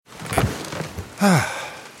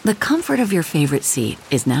The comfort of your favorite seat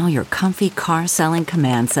is now your comfy car selling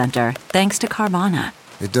command center, thanks to Carvana.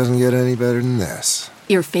 It doesn't get any better than this.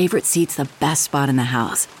 Your favorite seat's the best spot in the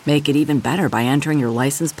house. Make it even better by entering your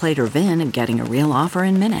license plate or VIN and getting a real offer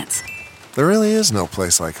in minutes. There really is no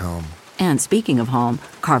place like home. And speaking of home,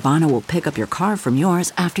 Carvana will pick up your car from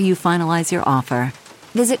yours after you finalize your offer.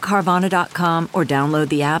 Visit Carvana.com or download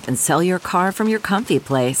the app and sell your car from your comfy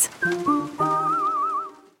place.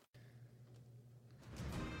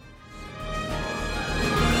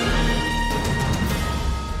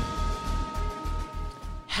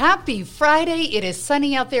 Happy Friday. It is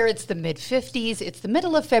sunny out there. It's the mid-50s. It's the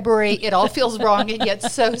middle of February. It all feels wrong and yet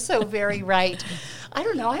so very right. I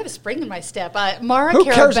don't know. I have a spring in my step. Mara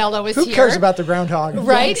Carabello is here. Who cares about the groundhog?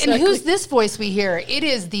 Right? Yeah, exactly. And who's this voice we hear? It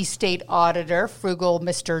is the state auditor, frugal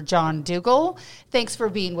Mr. John Dougal. Thanks for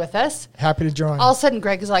being with us. Happy to join. All of a sudden,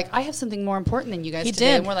 Greg is like, I have something more important than you guys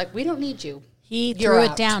today. And we're like, we don't need you. He threw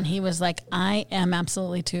it down. He was like, I am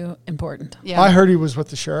absolutely too important. Yeah. I heard he was with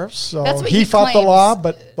the sheriffs, so that's what he fought claims. The law,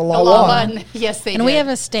 but the law won. Yes, they did. And we have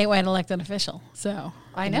a statewide elected official, so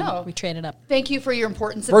I know. We traded up. Thank you for your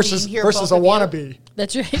importance of being here. Versus a wannabe.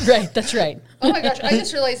 That's right. That's right. Oh my gosh! I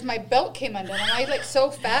just realized my belt came undone. Am I like so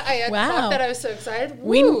fat? I thought that I was so excited.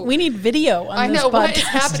 We need video on this podcast. What is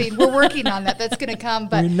happening. We're working on that. That's going to come.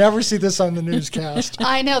 But we never see this on the newscast.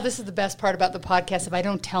 I know this is the best part about the podcast. If I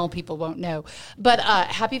don't tell, people won't know. But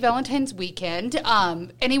happy Valentine's weekend.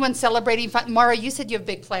 Anyone celebrating? Mara, you said you have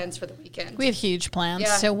big plans for the weekend. We have huge plans.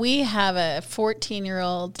 Yeah. So we have a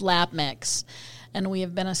 14-year-old lab mix. And we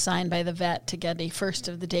have been assigned by the vet to get a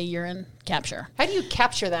first-of-the-day urine capture. How do you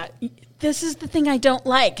capture that? This is the thing I don't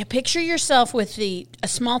like. Picture yourself with a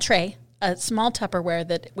small tray, a small Tupperware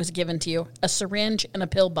that was given to you, a syringe, and a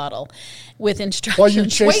pill bottle with instructions.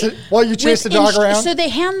 While you chase the dog around? So they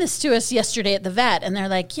hand this to us yesterday at the vet, and they're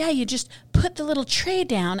like, yeah, you just put the little tray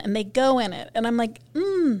down, and they go in it. And I'm like,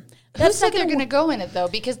 Who said they're going to go in it, though?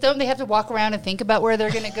 Because don't they have to walk around and think about where they're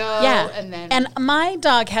going to go? Yeah. And my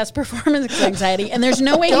dog has performance anxiety, and there's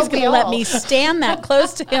no way he's going to let me stand that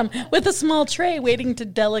close to him with a small tray waiting to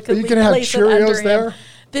delicately place it under him.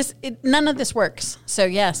 There? None of this works. So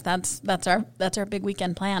yes, that's our big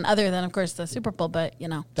weekend plan. Other than of course the Super Bowl, but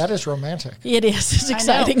that is romantic. It is. It's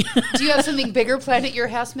exciting. Do you have something bigger planned at your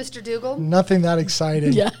house, Mr. Dougal? Nothing that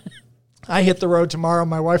exciting. Yeah. I hit the road tomorrow.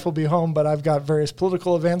 My wife will be home, but I've got various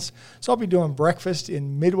political events. So I'll be doing breakfast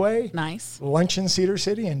in Midway. Nice. Lunch in Cedar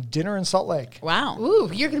City and dinner in Salt Lake. Wow.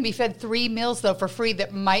 Ooh, you're going to be fed 3 meals, though, for free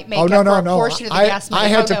that might make up for a portion of the gas money. I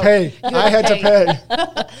had to pay. I had to pay.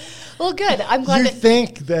 Well, good. I'm glad you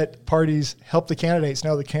think that parties help the candidates.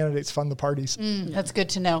 No, the candidates fund the parties. That's good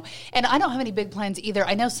to know. And I don't have any big plans either.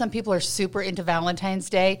 I know some people are super into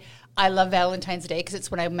Valentine's Day. I love Valentine's Day because it's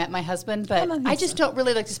when I met my husband, but I just don't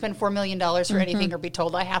really like to spend $4 million for anything or be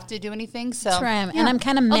told I have to do anything. So that's right. And I'm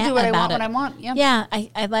kind of mad I'll do what about I want it. when I want. Yeah.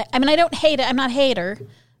 Yeah. I mean, I don't hate it. I'm not a hater,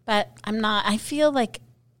 but I feel like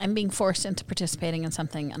I'm being forced into participating in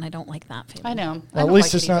something, and I don't like that feeling. I know. Well, at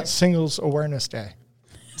least it's not Singles Awareness Day.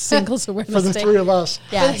 Singles Awareness for the Day. Three of us.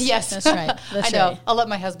 Yes, that's right. I know. I'll let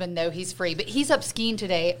my husband know he's free, but he's up skiing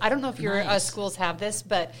today. I don't know if your schools have this,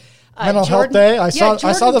 but Mental Health Day. I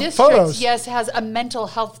saw the photos. Yes, has a mental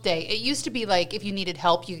health day. It used to be like if you needed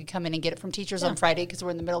help, you could come in and get it from teachers on Friday because we're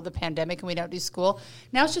in the middle of the pandemic and we don't do school.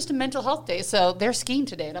 Now it's just a mental health day. So they're skiing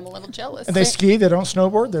today, and I'm a little jealous. And they ski. They don't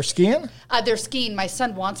snowboard. They're skiing. They're skiing. My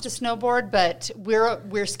son wants to snowboard, but we're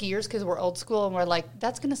skiers because we're old school, and we're like,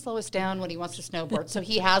 that's going to slow us down when he wants to snowboard. So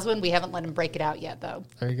he has one. We haven't let him break it out yet, though.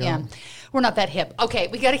 There you go. Yeah, we're not that hip. Okay,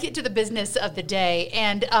 we got to get to the business of the day,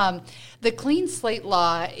 and the Clean Slate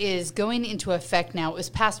Law is going into effect now. It was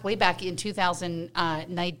passed way back in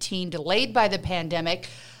 2019, delayed by the pandemic.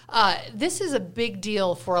 This is a big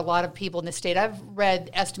deal for a lot of people in the state. I've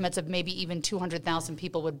read estimates of maybe even 200,000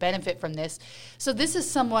 people would benefit from this. So this is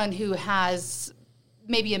someone who has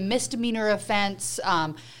maybe a misdemeanor offense,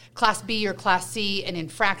 Class B or Class C, an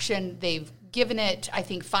infraction. They've given it, I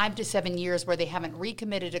think, 5 to 7 years where they haven't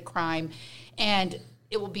recommitted a crime, and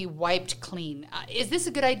it will be wiped clean. Is this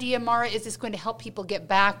a good idea, Mara? Is this going to help people get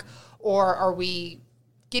back, or are we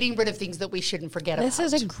getting rid of things that we shouldn't forget about? This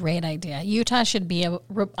is a great idea. Utah should be,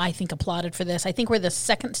 I think, applauded for this. I think we're the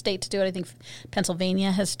second state to do it. I think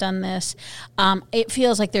Pennsylvania has done this. It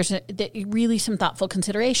feels like there's really some thoughtful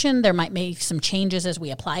consideration. There might be some changes as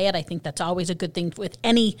we apply it. I think that's always a good thing with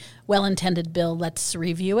any well-intended bill. Let's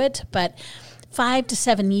review it. But 5 to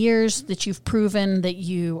 7 years that you've proven that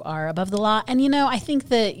you are above the law. And, I think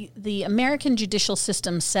that the American judicial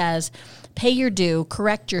system says, pay your due,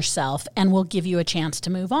 correct yourself, and we'll give you a chance to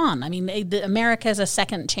move on. I mean, America is a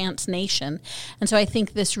second chance nation. And so I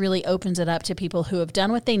think this really opens it up to people who have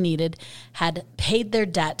done what they needed, had paid their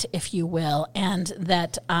debt, if you will, and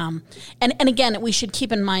that, and again, we should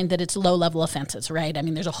keep in mind that it's low-level offenses, right? I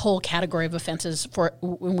mean, there's a whole category of offenses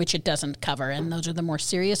in which it doesn't cover, and those are the more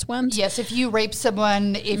serious ones. Yes, if you rape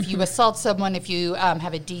someone, if you assault someone, if you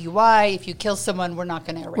have a DUI, if you kill someone, we're not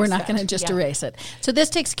going to erase it. We're not going to just erase it. So this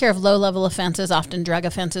takes care of low-level offenses, often drug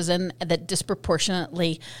offenses, and that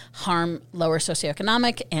disproportionately harm lower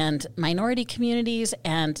socioeconomic and minority communities,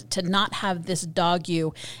 and to not have this dog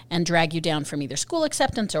you and drag you down from either school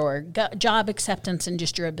acceptance or job acceptance and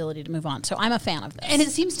just your ability to move on. So I'm a fan of this. And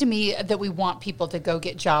it seems to me that we want people to go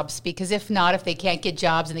get jobs, because if not, if they can't get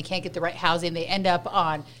jobs and they can't get the right housing, they end up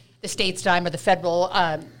on the state's dime or the federal,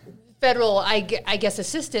 I guess,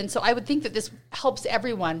 assistance. So I would think that this helps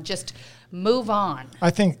everyone just move on. I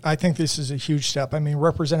think this is a huge step. I mean,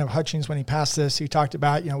 Representative Hutchings, when he passed this, he talked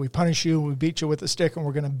about, we punish you, we beat you with a stick, and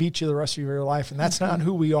we're going to beat you the rest of your life. And that's not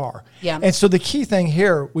who we are. Yeah. And so the key thing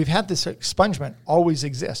here, we've had this expungement always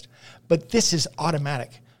exist, but this is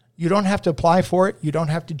automatic. You don't have to apply for it. You don't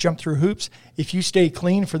have to jump through hoops. If you stay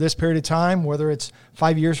clean for this period of time, whether it's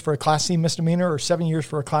 5 years for a Class C misdemeanor or 7 years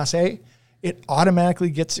for a Class A, it automatically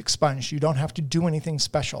gets expunged. You don't have to do anything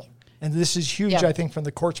special. And this is huge, I think, from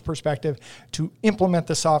the court's perspective, to implement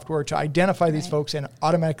the software, to identify these folks and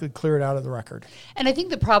automatically clear it out of the record. And I think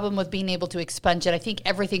the problem with being able to expunge it, I think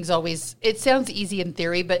everything's always, it sounds easy in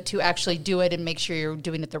theory, but to actually do it and make sure you're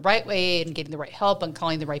doing it the right way and getting the right help and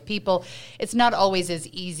calling the right people, it's not always as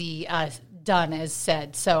easy done as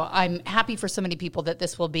said. So I'm happy for so many people that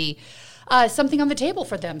this will be something on the table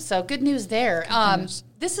for them. So good news there.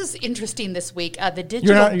 This is interesting this week. The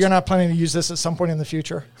digital. You're not planning to use this at some point in the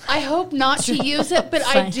future? I hope not to use it, but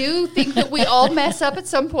I do think that we all mess up at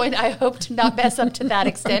some point. I hope to not mess up to that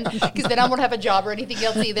extent, because then I won't have a job or anything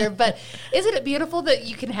else either. But isn't it beautiful that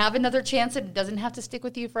you can have another chance and it doesn't have to stick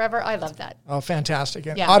with you forever? I love that. Oh, fantastic.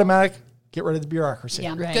 And automatic. Get rid of the bureaucracy.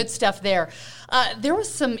 Yeah, good stuff there. There was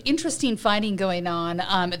some interesting fighting going on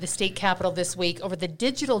at the state capitol this week over the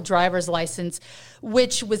digital driver's license,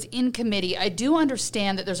 which was in committee. I do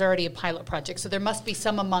understand that there's already a pilot project, so there must be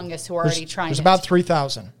some among us who are already trying it. There's about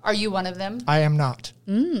 3,000. Are you one of them? I am not.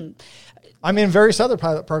 I'm in various other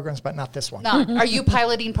pilot programs, but not this one. No. Are you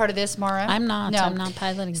piloting part of this, Mara? I'm not. No. I'm not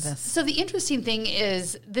piloting this. So the interesting thing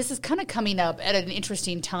is this is kind of coming up at an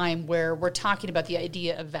interesting time where we're talking about the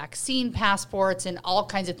idea of vaccine passports and all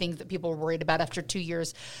kinds of things that people were worried about after 2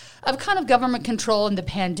 years of kind of government control and the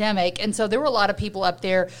pandemic. And so there were a lot of people up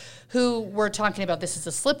there who were talking about this is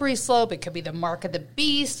a slippery slope. It could be the mark of the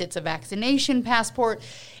beast. It's a vaccination passport.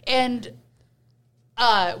 And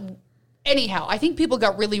anyhow, I think people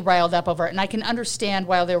got really riled up over it, and I can understand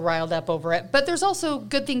why they're riled up over it. But there's also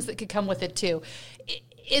good things that could come with it, too.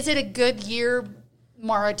 Is it a good year,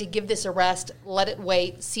 Mara, to give this a rest, let it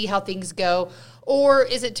wait, see how things go? Or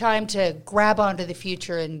is it time to grab onto the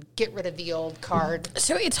future and get rid of the old card?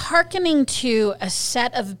 So it's hearkening to a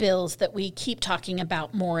set of bills that we keep talking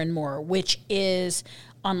about more and more, which is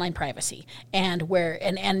online privacy and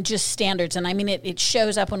just standards. And I mean, it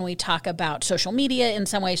shows up when we talk about social media in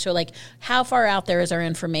some way. So like, how far out there is our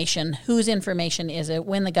information? Whose information is it?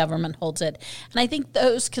 When the government holds it? And I think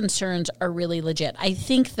those concerns are really legit. I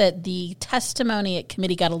think that the testimony at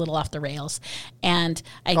committee got a little off the rails. And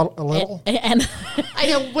a little? And I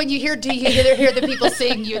know when you hear the people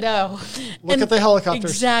sing, you know. Look at the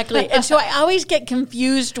helicopters. Exactly. And so I always get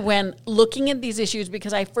confused when looking at these issues,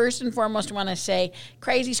 because I first and foremost want to say,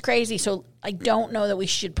 crazy's crazy. So I don't know that we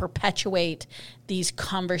should perpetuate these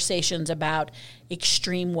conversations about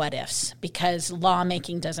extreme what ifs, because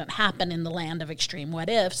lawmaking doesn't happen in the land of extreme what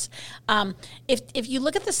ifs. If you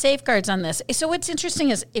look at the safeguards on this, so what's interesting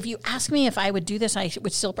is if you ask me if I would do this, I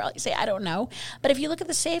would still probably say I don't know. But if you look at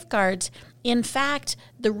the safeguards, in fact,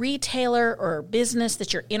 the retailer or business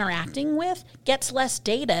that you're interacting with gets less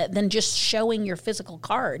data than just showing your physical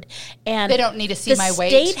card. And they don't need to see my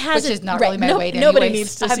weight, which is not really my weight anyways. Nobody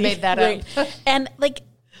needs to see. I made that up. And like,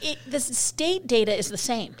 the state data is the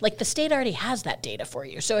same. Like the state already has that data for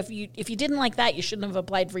you. So if you didn't like that, you shouldn't have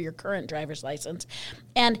applied for your current driver's license.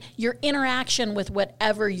 And your interaction with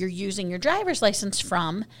whatever you're using your driver's license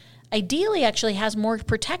from ideally actually has more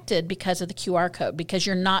protected because of the QR code, because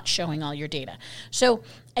you're not showing all your data. So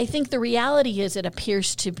I think the reality is it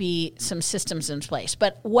appears to be some systems in place.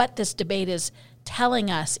 But what this debate is telling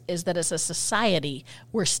us is that as a society,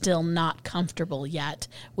 we're still not comfortable yet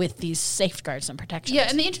with these safeguards and protections. Yeah,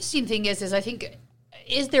 and the interesting thing is I think,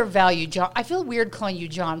 is there value, John? I feel weird calling you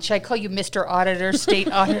John. Should I call you Mr. Auditor,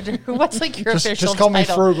 State Auditor? What's like your official Just call me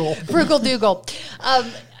title? Frugal. Frugal Dougal.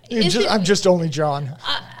 I'm just only John.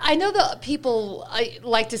 I know that people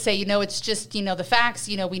like to say, it's just, the facts,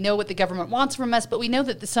 we know what the government wants from us, but we know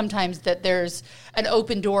that sometimes that there's an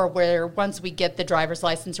open door where once we get the driver's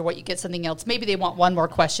license or what you get something else, maybe they want one more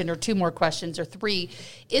question or two more questions or three.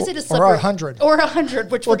 Is it a slippery? Or 100. Or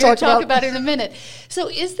 100, which we're going to talk about in a minute. So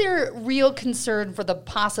is there real concern for the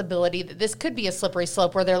possibility that this could be a slippery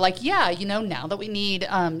slope where they're like, yeah, now that we need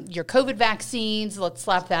your COVID vaccines, let's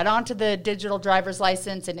slap that onto the digital driver's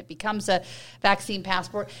license and it becomes a vaccine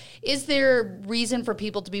passport. Is there reason for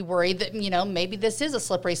people to be worried that, maybe this is a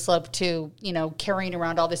slippery slope to, carrying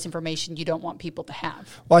around all this information you don't want people to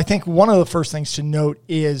have? Well, I think one of the first things to note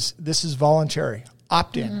is this is voluntary,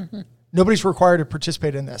 opt-in. Mm-hmm. Nobody's required to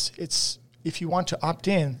participate in this. If you want to opt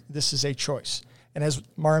in, this is a choice. And as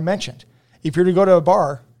Mara mentioned, if you're to go to a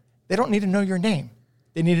bar, they don't need to know your name.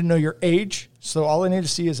 They need to know your age. So all they need to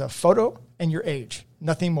see is a photo and your age,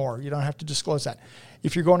 nothing more. You don't have to disclose that.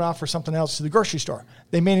 If you're going off for something else to the grocery store,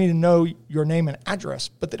 they may need to know your name and address,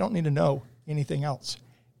 but they don't need to know anything else.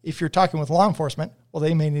 If you're talking with law enforcement, well,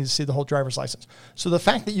 they may need to see the whole driver's license. So the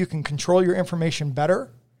fact that you can control your information better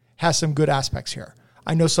has some good aspects here.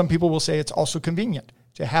 I know some people will say it's also convenient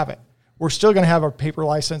to have it. We're still going to have a paper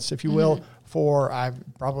license, if you will, for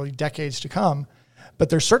probably decades to come. But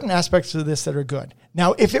there's certain aspects of this that are good.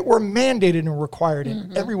 Now, if it were mandated and required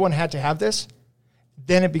and everyone had to have this,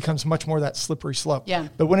 then it becomes much more that slippery slope. Yeah.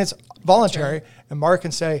 But when it's voluntary and Mark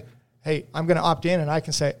can say, hey, I'm going to opt in, and I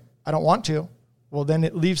can say, I don't want to, well, then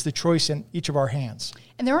it leaves the choice in each of our hands.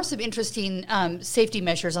 And there are some interesting safety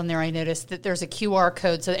measures on there. I noticed that there's a QR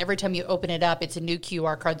code, so that every time you open it up, it's a new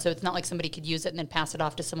QR code. So it's not like somebody could use it and then pass it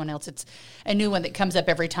off to someone else. It's a new one that comes up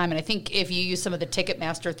every time. And I think if you use some of the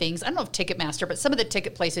Ticketmaster things, I don't know if Ticketmaster, but some of the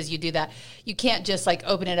ticket places you do that. You can't just like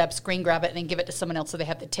open it up, screen grab it, and then give it to someone else so they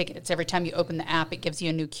have the ticket. It's every time you open the app, it gives you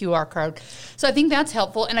a new QR code. So I think that's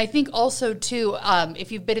helpful. And I think also, too,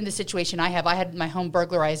 if you've been in the situation I had my home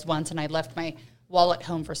burglarized once, and I left my wallet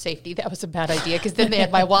home for safety. That was a bad idea because then they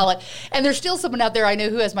had my wallet. And there's still someone out there I know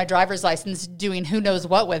who has my driver's license doing who knows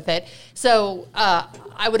what with it. So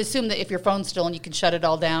I would assume that if your phone's stolen, you can shut it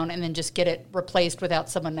all down and then just get it replaced without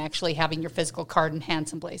someone actually having your physical card in hand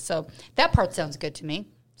someplace. So that part sounds good to me.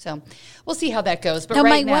 So we'll see how that goes. But now,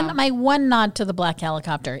 right my one nod to the black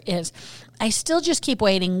helicopter is I still just keep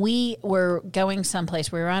waiting. We were going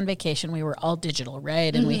someplace. We were on vacation. We were all digital,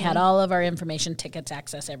 right? And we had all of our information, tickets,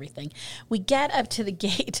 access, everything. We get up to the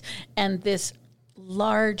gate, and this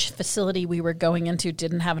large facility we were going into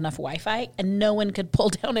didn't have enough Wi-Fi, and no one could pull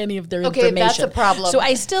down any of their information. Okay, that's a problem. So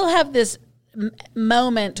I still have this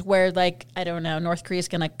moment where, like, I don't know, North Korea's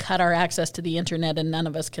going to cut our access to the internet and none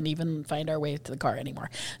of us can even find our way to the car anymore.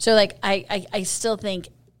 So, like, I still think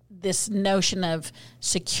this notion of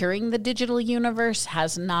securing the digital universe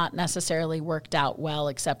has not necessarily worked out well,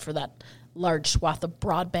 except for that large swath of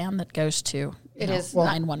broadband that goes to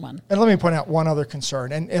 911. And let me point out one other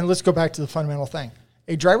concern, and let's go back to the fundamental thing.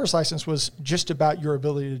 A driver's license was just about your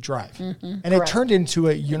ability to drive. And it turned into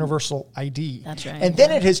a universal ID. That's right. And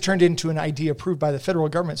then it has turned into an ID approved by the federal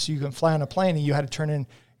government, so you can fly on a plane and you had to turn in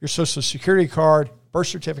your social security card, birth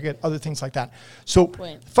certificate, other things like that. So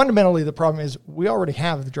fundamentally, the problem is we already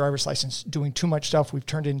have the driver's license doing too much stuff. We've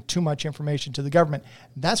turned in too much information to the government.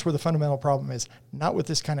 That's where the fundamental problem is, not with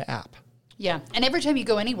this kind of app. Yeah, and every time you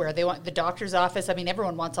go anywhere, they want the doctor's office. I mean,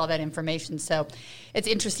 everyone wants all that information. So it's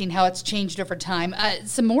interesting how it's changed over time.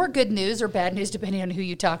 Some more good news or bad news, depending on who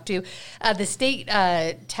you talk to. The state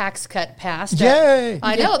tax cut passed. Yay!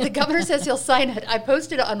 I know. The governor says he'll sign it. I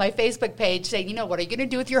posted it on my Facebook page saying, what are you going to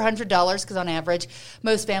do with your $100? Because on average,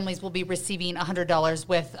 most families will be receiving $100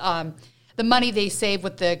 with the money they save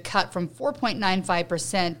with the cut from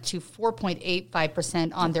 4.95% to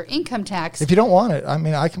 4.85% on their income tax. If you don't want it, I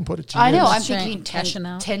mean, I can put it to you. I know. I'm That's thinking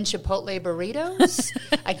right. 10 Chipotle burritos,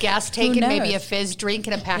 a gas tank, and maybe a fizz drink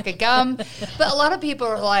and a pack of gum. But a lot of people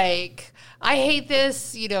are like, I hate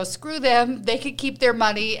this, screw them. They could keep their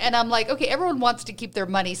money. And I'm like, okay, everyone wants to keep their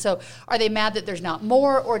money. So are they mad that there's not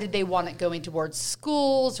more, or did they want it going towards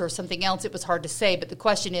schools or something else? It was hard to say. But the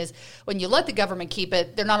question is, when you let the government keep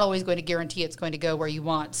it, they're not always going to guarantee it's going to go where you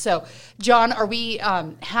want. So, John, are we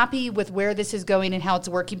happy with where this is going and how it's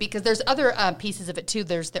working? Because there's other pieces of it, too.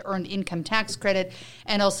 There's the earned income tax credit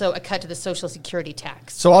and also a cut to the Social Security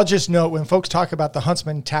tax. So I'll just note, when folks talk about the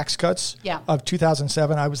Huntsman tax cuts of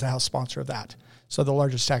 2007, I was the House sponsor of that. So the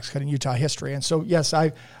largest tax cut in Utah history. And so, yes,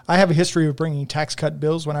 I have a history of bringing tax cut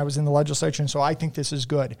bills when I was in the legislature, and so I think this is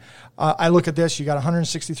good. I look at this, you got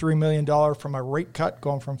 $163 million from a rate cut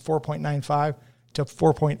going from 4.95 to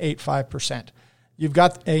 4.85%. You've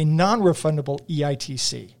got a non-refundable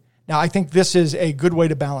EITC. Now, I think this is a good way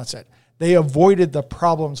to balance it. They avoided the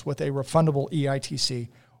problems with a refundable EITC,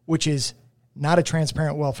 which is not a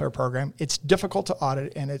transparent welfare program. It's difficult to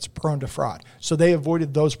audit, and it's prone to fraud. So they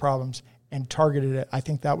avoided those problems and targeted it. I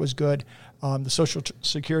think that was good. The Social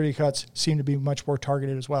Security cuts seem to be much more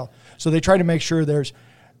targeted as well. So they try to make sure there's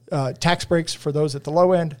tax breaks for those at the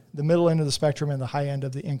low end, the middle end of the spectrum, and the high end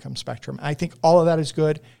of the income spectrum. I think all of that is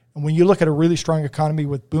good. And when you look at a really strong economy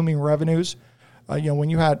with booming revenues, when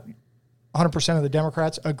you had 100% of the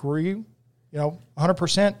Democrats agree,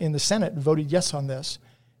 100% in the Senate voted yes on this,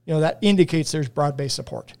 that indicates there's broad-based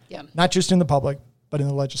support. Yeah. Not just in the public, but in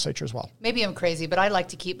the legislature as well. Maybe I'm crazy, but I like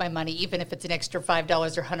to keep my money, even if it's an extra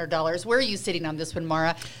 $5 or $100. Where are you sitting on this one,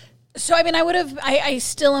 Mara? So, I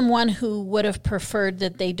still am one who would have preferred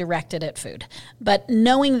that they directed at food. But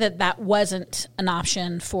knowing that wasn't an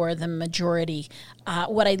option for the majority,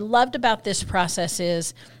 what I loved about this process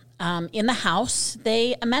is in the House,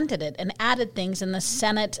 they amended it and added things, and the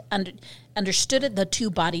Senate understood it. The two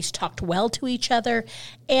bodies talked well to each other,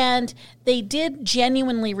 and they did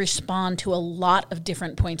genuinely respond to a lot of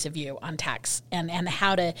different points of view on tax and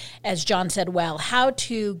how to, as John said, how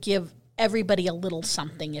to give everybody a little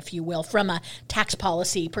something, if you will, from a tax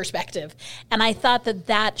policy perspective. And I thought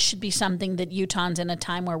that should be something that Utahns, in a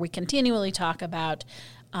time where we continually talk about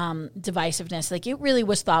divisiveness, it really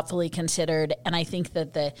was thoughtfully considered. And I think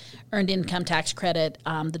that the earned income tax credit,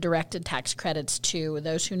 the directed tax credits to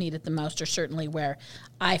those who need it the most, are certainly where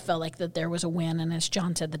I felt like that there was a win. And as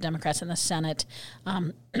John said, the Democrats in the Senate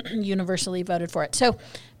universally voted for it. So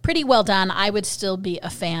pretty well done. I would still be a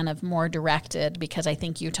fan of more directed, because I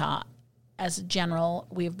think Utah, as a general,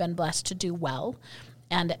 we've been blessed to do well.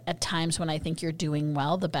 And at times when I think you're doing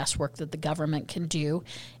well, the best work that the government can do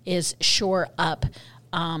is shore up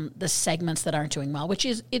the segments that aren't doing well, which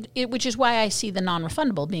is why I see the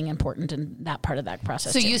non-refundable being important in that part of that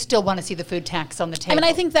process. So too. You still want to see the food tax on the table?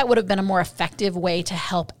 I think that would have been a more effective way to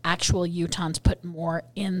help actual Utahns put more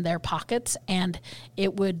in their pockets, and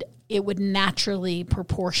it would naturally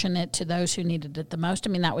proportion it to those who needed it the most.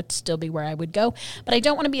 That would still be where I would go. But I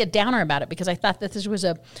don't want to be a downer about it, because I thought that this was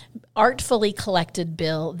a artfully collected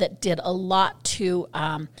bill that did a lot to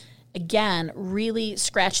again, really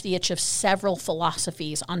scratch the itch of several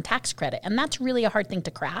philosophies on tax credit. And that's really a hard thing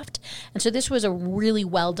to craft. And so this was a really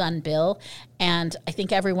well done bill, and I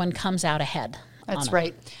think everyone comes out ahead. That's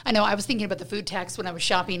right. I know. I was thinking about the food tax when I was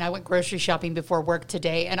shopping. I went grocery shopping before work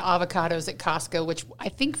today, and avocados at Costco, which I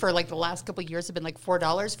think for the last couple of years have been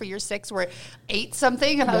 $4 for your 6, were 8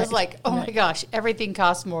 something, and I was like, oh my gosh, everything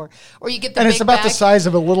costs more. Or you get the and big it's about bag. the size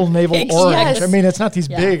of a little navel orange. Yes. It's not these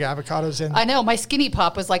big avocados. I know. My Skinny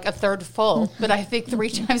Pop was a third full, but I think 3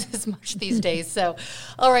 times as much these days. So,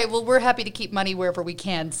 all right. Well, we're happy to keep money wherever we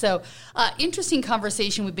can. So, interesting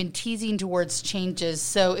conversation. We've been teasing towards changes.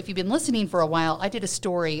 So, if you've been listening for a while, I did a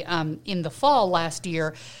story in the fall last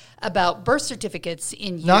year about birth certificates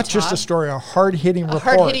in Utah. Not just a story, a hard-hitting report. A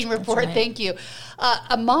hard-hitting report, right. Thank you.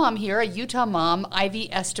 A mom here, a Utah mom,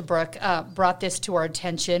 Ivy Estabrook, brought this to our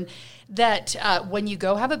attention, that when you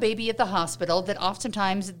go have a baby at the hospital, that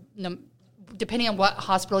oftentimes, depending on what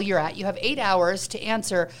hospital you're at, you have 8 hours to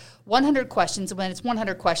answer 100 questions. When it's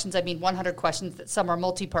 100 questions, I mean 100 questions, that some are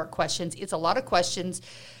multi-part questions. It's a lot of questions.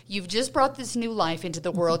 You've just brought this new life into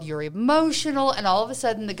the world. You're emotional, and all of a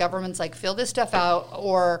sudden the government's like, fill this stuff out,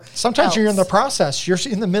 or sometimes else. You're in the process. You're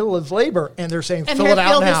in the middle of labor, and they're saying, fill it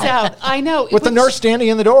out fill now. This out. I know. With the nurse standing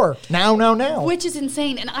in the door. Now. Which is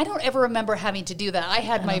insane, and I don't ever remember having to do that. I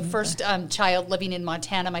had my first child living in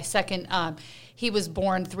Montana. My second, he was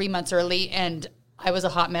born 3 months early, and I was a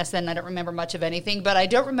hot mess then. I don't remember much of anything, but I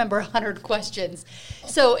don't remember 100 questions.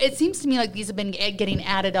 So it seems to me like these have been getting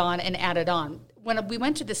added on and added on. When we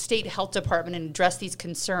went to the state health department and addressed these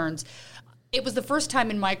concerns, it was the first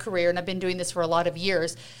time in my career, and I've been doing this for a lot of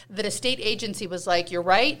years, that a state agency was like, you're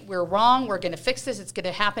right, we're wrong, we're going to fix this, it's going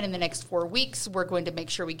to happen in the next 4 weeks, we're going to make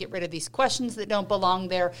sure we get rid of these questions that don't belong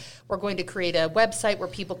there, we're going to create a website where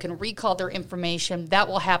people can recall their information. That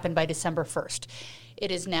will happen by December 1st.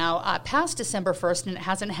 It is now past December 1st, and it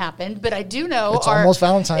hasn't happened, but I do know it's almost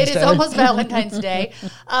Valentine's Day. It is almost Valentine's Day.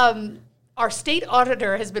 Our state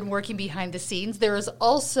auditor has been working behind the scenes. There is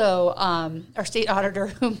also our state auditor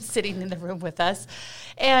who's sitting in the room with us.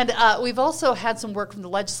 And we've also had some work from the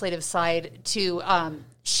legislative side to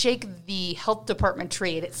shake the health department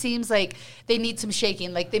tree. And it seems like they need some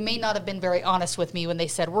shaking. Like, they may not have been very honest with me when they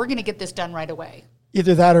said, we're going to get this done right away.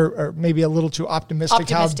 Either that or maybe a little too optimistic.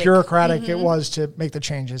 How bureaucratic it was to make the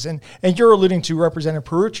changes. And you're alluding to Representative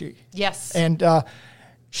Perucci. Yes. And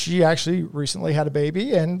she actually recently had a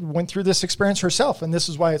baby and went through this experience herself. And this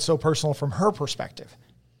is why it's so personal from her perspective.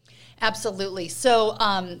 Absolutely. So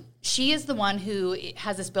she is the one who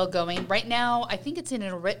has this bill going. Right now, I think it's in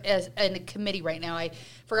a committee right now. I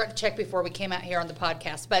forgot to check before we came out here on the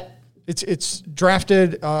podcast. But it's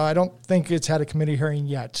drafted. I don't think it's had a committee hearing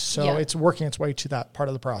yet. So Yeah. it's working its way to that part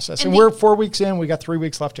of the process. And And we're 4 weeks in. We got 3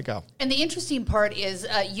 weeks left to go. And the interesting part is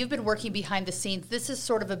you've been working behind the scenes. This is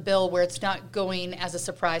sort of a bill where it's not going as a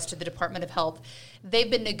surprise to the Department of Health.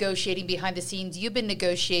 They've been negotiating behind the scenes. You've been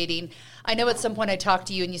negotiating. I know at some point I talked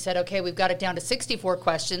to you and you said, okay, we've got it down to 64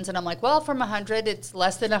 questions. And I'm like, well, from 100, it's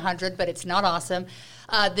less than 100, but it's not awesome.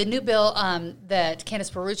 The new bill that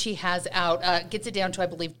Candace Perucci has out gets it down to, I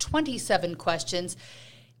believe, 27 questions.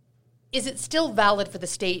 Is it still valid for the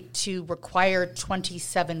state to require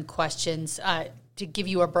 27 questions to give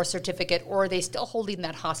you a birth certificate, or are they still holding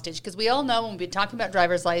that hostage? Because we all know when we've been talking about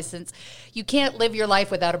driver's license, you can't live your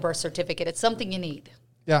life without a birth certificate. It's something you need.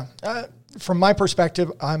 Yeah. From my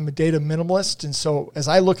perspective, I'm a data minimalist. And so as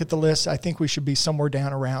I look at the list, I think we should be somewhere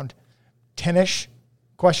down around 10-ish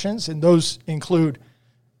questions. And those include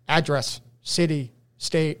address, city,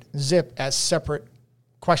 state, zip as separate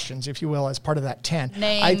questions, if you will, as part of that 10.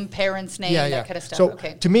 Name, parents' name, that kind of stuff. So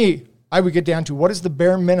okay. To me, I would get down to what is the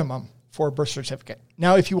bare minimum for a birth certificate.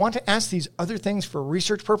 Now, if you want to ask these other things for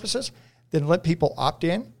research purposes, then let people opt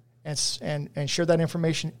in and share that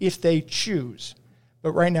information if they choose.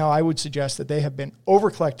 But right now, I would suggest that they have been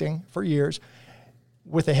over-collecting for years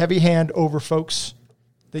with a heavy hand over folks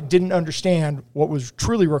that didn't understand what was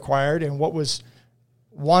truly required and what was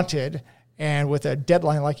wanted, and with a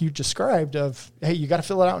deadline like you described of, hey, you got to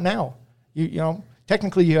fill it out now. You know,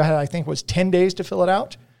 technically you had, I think, was 10 days to fill it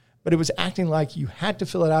out, but it was acting like you had to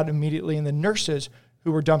fill it out immediately. And the nurses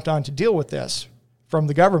who were dumped on to deal with this from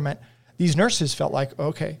the government, these nurses felt like,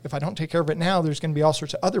 okay, if I don't take care of it now, there's going to be all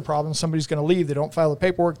sorts of other problems. Somebody's going to leave. They don't file the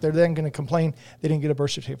paperwork. They're then going to complain they didn't get a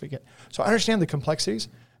birth certificate. So I understand the complexities,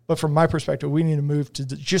 but from my perspective, we need to move to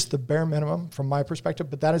just the bare minimum from my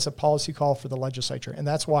perspective. But that is a policy call for the legislature. And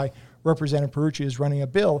that's why Representative Perucci is running a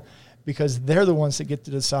bill, because they're the ones that get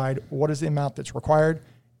to decide what is the amount that's required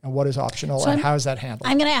and what is optional, and how is that handled?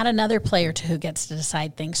 I'm going to add another player to who gets to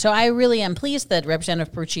decide things. So I really am pleased that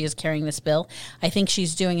Representative Perucci is carrying this bill. I think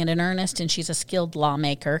she's doing it in earnest, and she's a skilled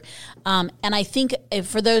lawmaker. And I think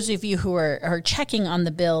for those of you who are checking on the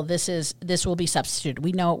bill, this will be substituted.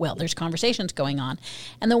 We know it will. There's conversations going on.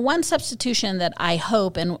 And the one substitution that I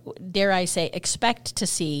hope, and dare I say expect to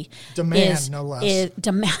see, demand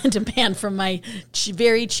from my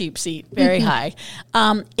very cheap seat, very high,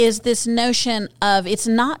 is this notion of it's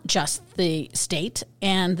not just the state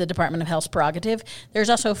and the Department of Health's prerogative. There's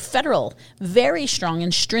also federal, very strong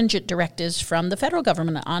and stringent directives from the federal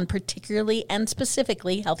government on particularly and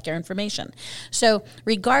specifically healthcare information. So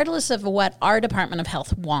regardless of what our Department of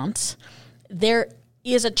Health wants, there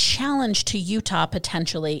is a challenge to Utah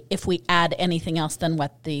potentially if we add anything else than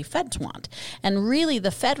what the feds want. And really the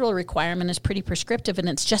federal requirement is pretty prescriptive, and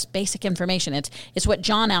it's just basic information. It's what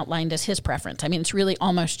John outlined as his preference. I mean, it's really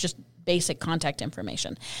almost just basic contact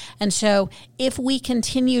information. And so if we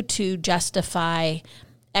continue to justify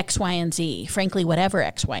X, Y, and Z, frankly, whatever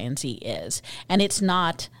X, Y, and Z is, and it's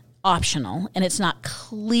not optional, and it's not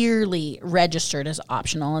clearly registered as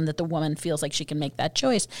optional, and that the woman feels like she can make that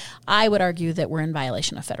choice, I would argue that we're in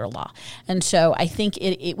violation of federal law. And so I think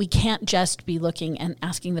we can't just be looking and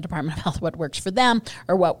asking the Department of Health what works for them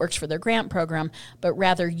or what works for their grant program, but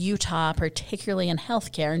rather Utah, particularly in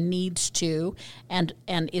healthcare, needs to and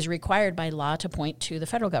is required by law to point to the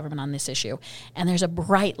federal government on this issue. And there's a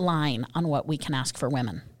bright line on what we can ask for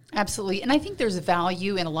women. Absolutely. And I think there's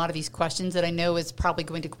value in a lot of these questions that I know is probably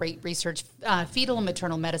going to great research. Fetal and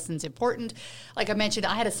maternal medicine is important. Like I mentioned,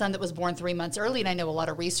 I had a son that was born 3 months early, and I know a lot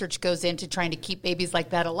of research goes into trying to keep babies like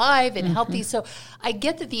that alive and healthy. So I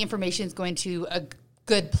get that the information is going to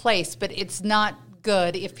good place, but it's not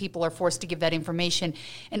good if people are forced to give that information.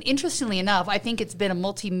 And interestingly enough, I think it's been a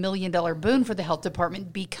multi-million-dollar boon for the health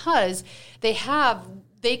department because they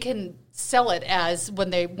can sell it as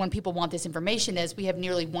when people want this information as we have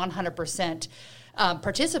nearly 100%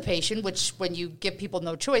 participation, which when you give people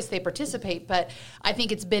no choice, they participate. But I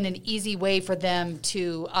think it's been an easy way for them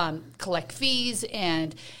to collect fees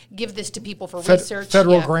and give this to people for research.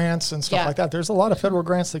 Federal grants and stuff like that. There's a lot of federal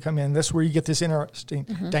grants that come in. This is where you get this interesting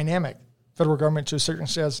dynamic. Federal government to a certain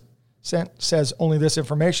extent says only this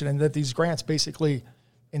information, and that these grants basically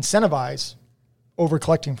incentivize over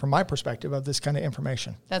collecting, from my perspective, of this kind of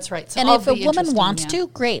information. That's right. So and if a woman wants to,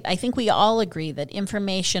 great. I think we all agree that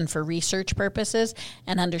information for research purposes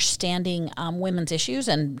and understanding women's issues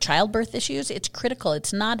and childbirth issues, it's critical.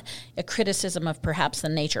 It's not a criticism of perhaps the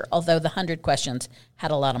nature, although the 100 questions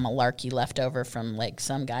had a lot of malarkey left over from like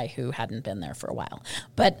some guy who hadn't been there for a while.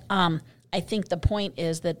 But I think the point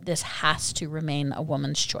is that this has to remain a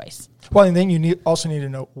woman's choice. Well, and then you also need to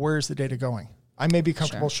know, where's the data going? I may be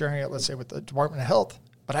comfortable sharing it, let's say, with the Department of Health,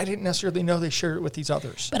 but I didn't necessarily know they shared it with these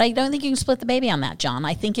others. But I don't think you can split the baby on that, John.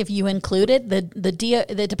 I think if you include it,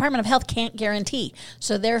 the Department of Health can't guarantee.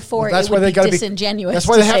 So therefore, it would be disingenuous. That's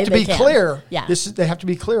why they have to be can. clear. Yeah. They have to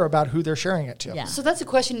be clear about who they're sharing it to. Yeah. So that's a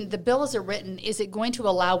question. The bill as it written, is it going to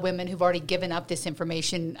allow women who've already given up this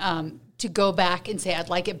information to go back and say, I'd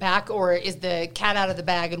like it back, or is the cat out of the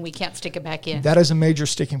bag and we can't stick it back in? That is a major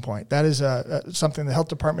sticking point. That is something the health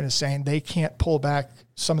department is saying they can't pull back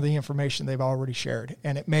some of the information they've already shared,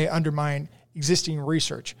 and it may undermine existing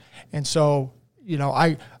research. And so,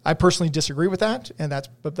 I personally disagree with that,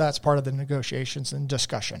 but that's part of the negotiations and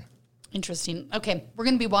discussion. Interesting. Okay, we're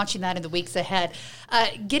going to be watching that in the weeks ahead.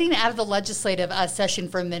 Getting out of the legislative session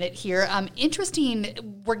for a minute here.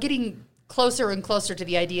 Interesting, we're getting closer and closer to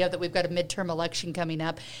the idea that we've got a midterm election coming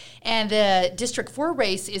up. And the District 4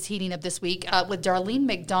 race is heating up this week with Darlene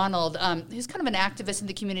McDonald, who's kind of an activist in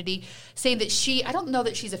the community, saying that I don't know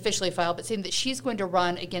that she's officially filed, but saying that she's going to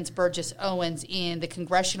run against Burgess Owens in the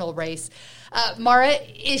congressional race. Mara,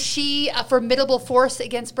 is she a formidable force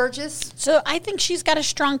against Burgess? So I think she's got a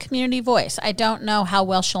strong community voice. I don't know how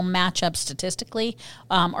well she'll match up statistically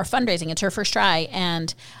or fundraising. It's her first try,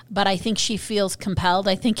 but I think she feels compelled.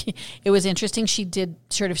 I think it was interesting. She did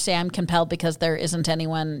sort of say, I'm compelled because there isn't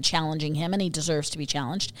anyone challenging him, and he deserves to be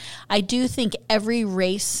challenged. I do think every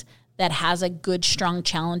race that has a good, strong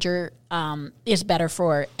challenger is better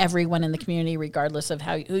for everyone in the community, regardless of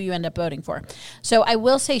who you end up voting for. So I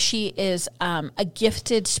will say she is a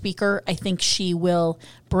gifted speaker. I think she will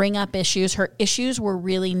bring up issues. Her issues were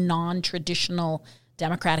really non-traditional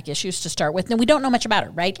Democratic issues to start with. And we don't know much about her,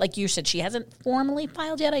 right? Like you said, she hasn't formally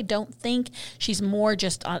filed yet, I don't think. She's more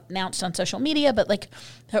just announced on social media, but like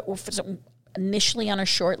initially on her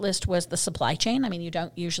short list was the supply chain. I mean, you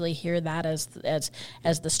don't usually hear that as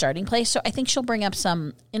the starting place. So I think she'll bring up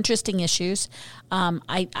some interesting issues.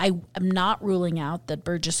 I am not ruling out that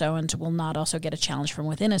Burgess Owens will not also get a challenge from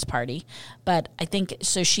within his party, but I think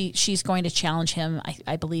so. She's going to challenge him,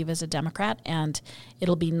 I believe, as a Democrat, and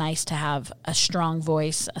it'll be nice to have a strong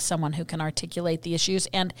voice, someone who can articulate the issues.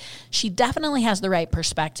 And she definitely has the right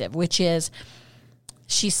perspective, which is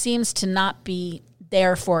she seems to not be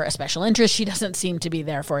there for a special interest. She doesn't seem to be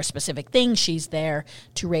there for a specific thing. She's there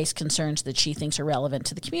to raise concerns that she thinks are relevant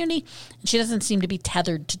to the community. And she doesn't seem to be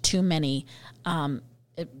tethered to too many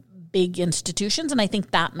big institutions, and I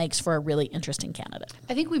think that makes for a really interesting candidate.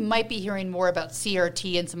 I think we might be hearing more about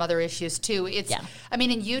CRT and some other issues too. I mean,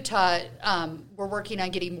 in Utah, we're working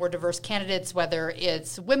on getting more diverse candidates, whether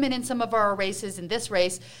it's women in some of our races. In this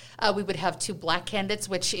race, we would have 2 black candidates,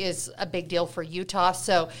 which is a big deal for Utah.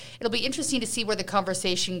 So it'll be interesting to see where the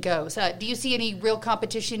conversation goes. Do you see any real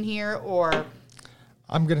competition here, or?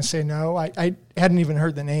 I'm going to say no. I hadn't even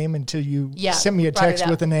heard the name until you sent me a text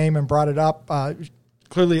with the name and brought it up.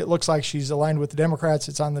 Clearly, it looks like she's aligned with the Democrats.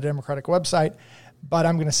 It's on the Democratic website. But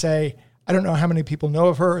I'm going to say I don't know how many people know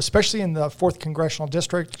of her, especially in the 4th Congressional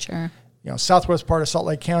District. Sure. Southwest part of Salt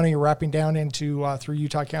Lake County, wrapping down into through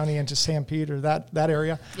Utah County into Stampede or that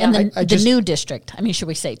area. Yeah. And the new district. I mean, should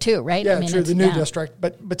we say too, right? Yeah, I mean, true, the new district.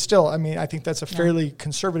 But still, I mean, I think that's a fairly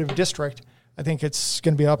conservative district. I think it's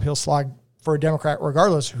going to be an uphill slog for a Democrat,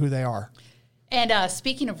 regardless of who they are. And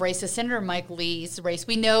speaking of races, Senator Mike Lee's race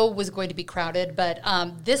we know was going to be crowded, but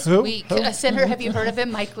this week, Senator, have you heard of him,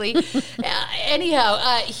 Mike Lee? Anyhow,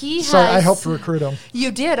 he has. Sorry, I helped recruit him.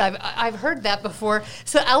 You did. I've heard that before.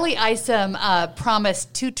 So Ali Isom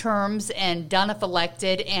promised 2 terms and done if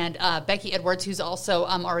elected, and Becky Edwards, who's also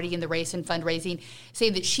already in the race and fundraising,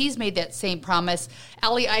 saying that she's made that same promise.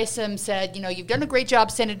 Ali Isom said, you've done a great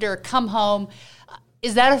job, Senator. Come home.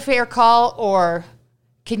 Is that a fair call, or?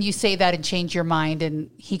 can you say that and change your mind and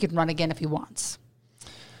he can run again if he wants?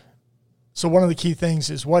 So one of the key things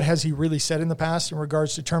is what has he really said in the past in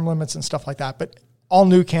regards to term limits and stuff like that. But all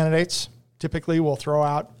new candidates typically will throw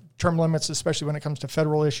out term limits, especially when it comes to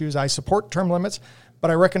federal issues. I support term limits, but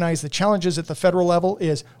I recognize the challenges at the federal level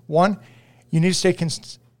is, one, you need to stay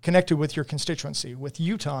connected with your constituency, with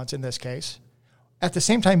Utahns in this case, at the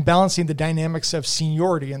same time balancing the dynamics of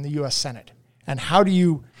seniority in the U.S. Senate. And how do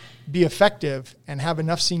you be effective and have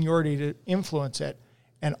enough seniority to influence it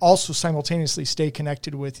and also simultaneously stay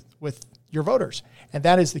connected with your voters? And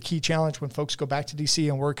that is the key challenge when folks go back to D.C.,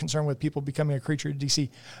 and we're concerned with people becoming a creature of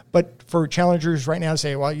D.C. But for challengers right now to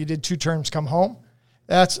say, well, you did 2 terms, come home,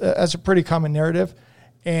 that's a pretty common narrative.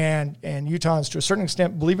 And Utahns, to a certain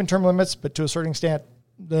extent, believe in term limits, but to a certain extent,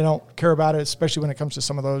 they don't care about it, especially when it comes to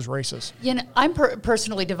some of those races. You know, I'm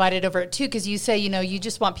personally divided over it too, because you say, you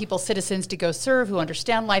just want citizens to go serve, who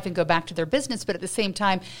understand life and go back to their business. But at the same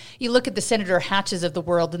time, you look at the Senator Hatches of the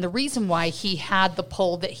world, and the reason why he had the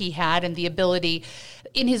pull that he had and the ability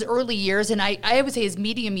in his early years, and I would say his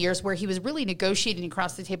medium years, where he was really negotiating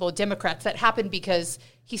across the table with Democrats, that happened because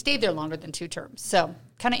he stayed there longer than 2 terms. So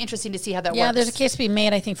kind of interesting to see how that works. Yeah, there's a case to be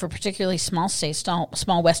made, I think, for particularly small states,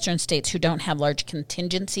 small Western states who don't have large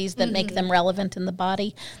contingencies that make them relevant in the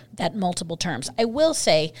body, that multiple terms. I will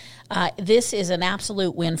say this is an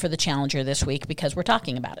absolute win for the challenger this week because we're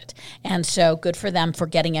talking about it. And so good for them for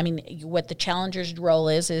getting, what the challenger's role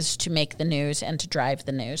is to make the news and to drive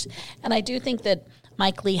the news. And I do think that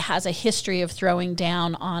Mike Lee has a history of throwing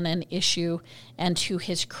down on an issue, and to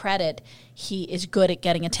his credit, he is good at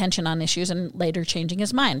getting attention on issues and later changing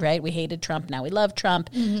his mind, right? We hated Trump, now we love Trump.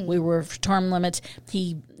 We were for term limits.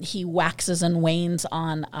 He waxes and wanes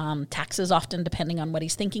on taxes often, depending on what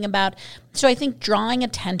he's thinking about. So I think drawing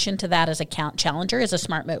attention to that as a challenger is a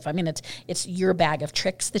smart move. It's your bag of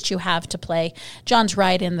tricks that you have to play. John's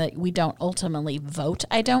right in that we don't ultimately vote,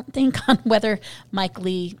 I don't think, on whether Mike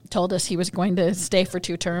Lee told us he was going to stay for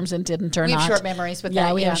 2 terms and didn't or not. We have short memories with that.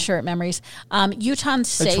 Yeah, we have short memories. Utahns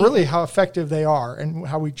say... It's really how effective they are and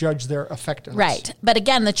how we judge their effectiveness. Right. But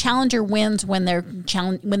again, the challenger wins when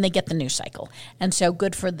they get the news cycle. And so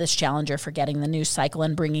good for this challenger for getting the news cycle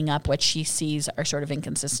and bringing up what she sees are sort of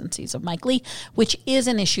inconsistencies of Mike Lee, which is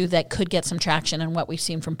an issue that could get some traction. And what we've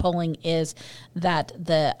seen from polling is that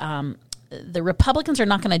the Republicans are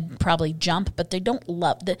not going to probably jump, but they don't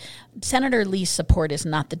love... Senator Lee's support is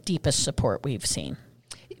not the deepest support we've seen.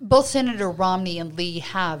 Both Senator Romney and Lee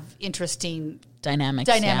have interesting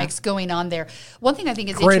dynamics going on there. One thing I think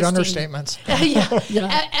is great interesting...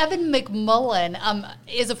 understatements. Evan McMullin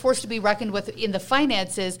is a force to be reckoned with in the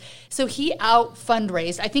finances. So he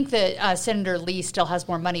out-fundraised. I think that Senator Lee still has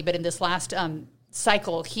more money, but in this last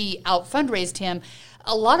cycle, he out-fundraised him.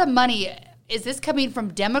 A lot of money. Is this coming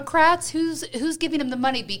from Democrats? Who's giving him the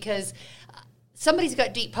money? Because... somebody's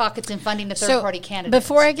got deep pockets in funding the third-party candidate.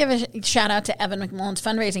 Before I give a shout-out to Evan McMullin's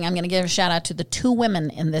fundraising, I'm going to give a shout-out to the 2 women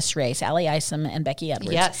in this race, Allie Isom and Becky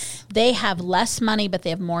Edwards. Yes. They have less money, but they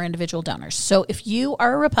have more individual donors. So if you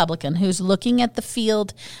are a Republican who's looking at the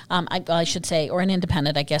field, I should say, or an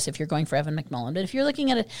independent, I guess, if you're going for Evan McMullin, but if you're looking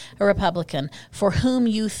at a Republican for whom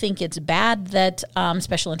you think it's bad that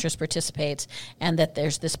special interest participates and that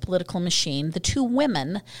there's this political machine, the 2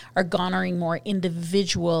 women are garnering more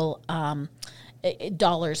individual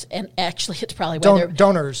dollars, and actually it's probably why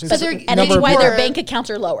donors. But and it's why their bank accounts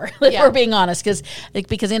are lower, if we're being honest,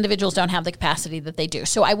 because individuals don't have the capacity that they do.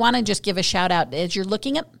 So I want to just give a shout out as you're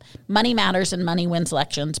looking at money matters and money wins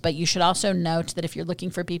elections, but you should also note that if you're looking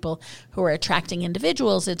for people who are attracting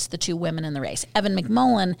individuals, it's the 2 women in the race. Evan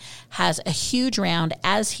McMullin has a huge round,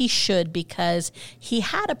 as he should, because he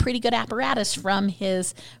had a pretty good apparatus from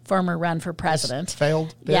his former run for president. It's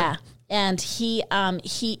failed. Yeah. And he's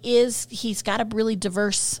got a really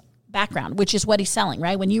diverse background, which is what he's selling,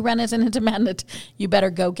 right? When you run as an independent, you better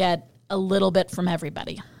go get a little bit from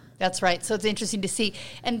everybody. That's right. So it's interesting to see.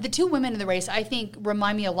 And the 2 women in the race, I think,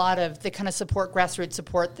 remind me a lot of the kind of grassroots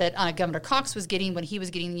support that Governor Cox was getting when he was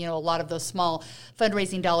getting, a lot of those small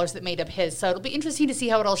fundraising dollars that made up his. So it'll be interesting to see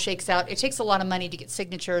how it all shakes out. It takes a lot of money to get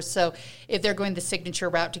signatures. So if they're going the signature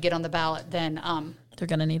route to get on the ballot, then they're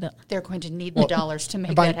going to need it. They're going to need the dollars to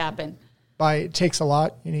make that happen. It takes a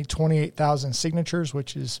lot. You need 28,000 signatures,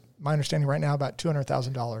 which is, my understanding right now, about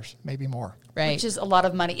 $200,000, maybe more. Right. Which is a lot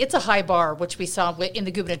of money. It's a high bar, which we saw in the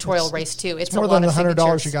gubernatorial race, too. It's more a than lot the of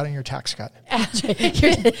 $100 you got in your tax cut.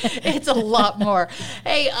 It's a lot more.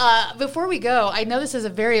 Hey, before we go, I know this is a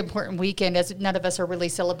very important weekend, as none of us are really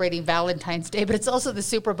celebrating Valentine's Day, but it's also the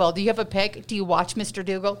Super Bowl. Do you have a pick? Do you watch Mr.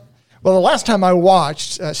 Dougal? Well, the last time I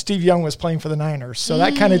watched, Steve Young was playing for the Niners, so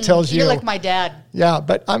that kind of tells you. You're like my dad. Yeah,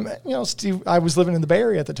 but Steve. I was living in the Bay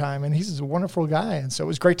Area at the time, and he's a wonderful guy, and so it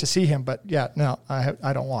was great to see him. But yeah, no,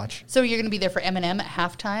 I don't watch. So you're going to be there for Eminem at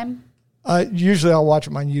halftime? Usually, I'll watch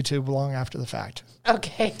him on YouTube long after the fact.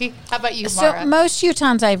 Okay. How about you, Mara? So most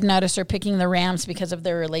Utahns I've noticed are picking the Rams because of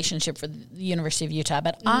their relationship with the University of Utah.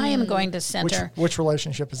 But I am going to center. Which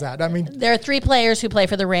relationship is that? I mean, there are 3 players who play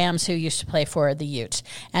for the Rams who used to play for the Utes,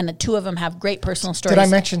 and the 2 of them have great personal stories. Did I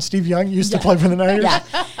mention Steve Young used to play for the Niners?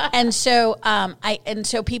 Yeah, and so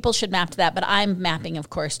so people should map to that. But I'm mapping,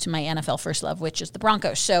 of course, to my NFL first love, which is the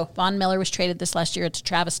Broncos. So Von Miller was traded this last year. It's a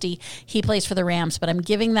travesty. He plays for the Rams, but I'm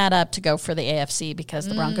giving that up to go for the AFC because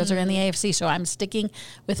the Broncos are in the AFC. So I'm sticking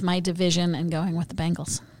with my division and going with the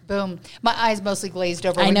Bengals. Boom. My eyes mostly glazed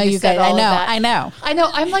over. I know you guys. I know.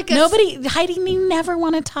 I'm like nobody. Heidi, you never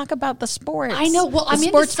want to talk about the sports. I know. Well, I'm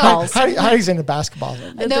sports into sports. Heidi's into basketball.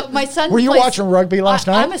 No, my son. Were you watching rugby last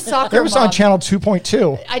night? I'm a soccer. It was mom. on channel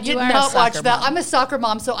 2.2. I did You are not a watch soccer that. mom. I'm a soccer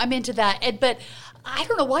mom, so I'm into that. But I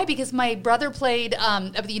don't know why, because my brother played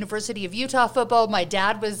at the University of Utah football. My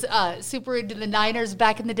dad was super into the Niners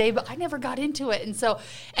back in the day, but I never got into it.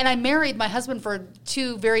 And I married my husband for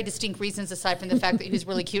 2 very distinct reasons, aside from the fact that he was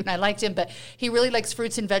really cute and I liked him. But he really likes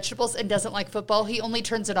fruits and vegetables and doesn't like football. He only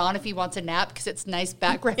turns it on if he wants a nap because it's nice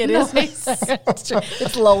background noise.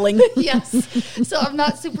 It's lulling. Yes. So I'm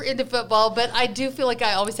not super into football, but I do feel like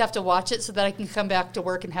I always have to watch it so that I can come back to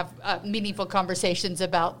work and have meaningful conversations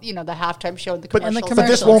about, the halftime show and the commercials. But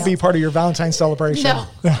this won't be part of your Valentine's celebration.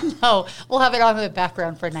 No. We'll have it on in the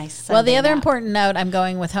background for a nice Sunday Well, the other nap. important note, I'm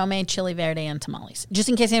going with homemade chili verde and tamales. Just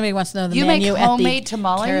in case anybody wants to know the You menu make at homemade the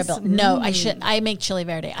tamales? Carabel. No, I make chili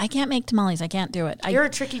verde. I can't make tamales. I can't do it. You're a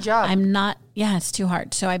tricky job. I'm not. Yeah, it's too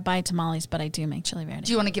hard. So I buy tamales, but I do make chili verde.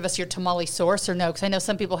 Do you want to give us your tamale source or no? Because I know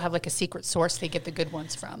some people have like a secret source they get the good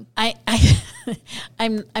ones from.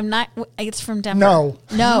 I'm not. It's from Denver.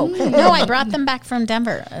 No. I brought them back from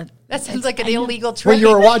Denver. That sounds like an illegal trade. When you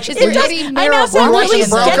were watching, Is it pretty I narrow now sound margin really watching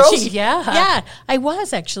the Broncos? sketchy. Yeah. I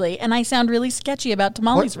was actually, and I sound really sketchy about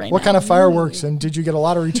tamales right now. What kind of fireworks? And did you get a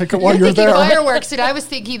lottery ticket while You're you were thinking there? fireworks, and I was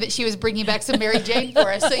thinking that she was bringing back some Mary Jane for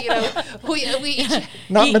us. So we each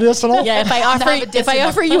Not medicinal? Yeah, if I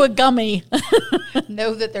offer you a gummy.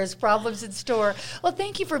 know that there's problems in store. Well,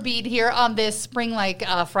 thank you for being here on this spring-like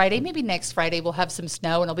Friday. Maybe next Friday we'll have some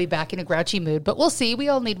snow, and I'll be back in a grouchy mood. But we'll see. We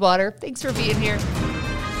all need water. Thanks for being here.